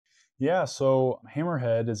Yeah, so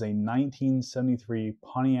Hammerhead is a 1973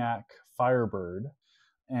 Pontiac Firebird,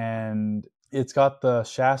 and it's got the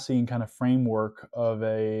chassis and kind of framework of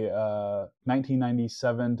a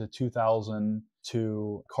 1997 to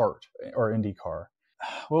 2002 kart or IndyCar.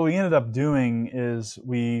 What we ended up doing is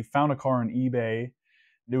we found a car on eBay.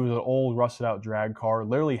 It was an old rusted out drag car.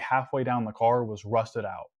 Literally halfway down the car was rusted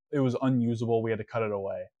out. It was unusable. We had to cut it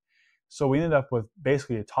away. So we ended up with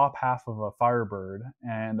basically a top half of a Firebird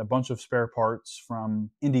and a bunch of spare parts from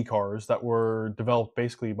Indy cars that were developed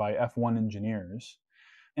basically by F1 engineers.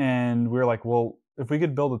 And we were like, well, if we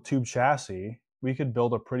could build a tube chassis, we could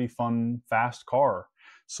build a pretty fun, fast car.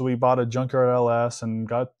 So we bought a junkyard LS and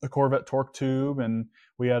got a Corvette torque tube, and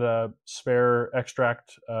we had a spare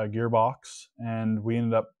extract gearbox, and we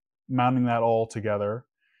ended up mounting that all together.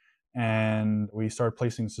 And we started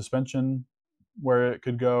placing suspension where it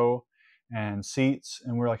could go and seats.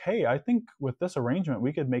 And we're like, hey, I think with this arrangement,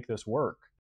 we could make this work.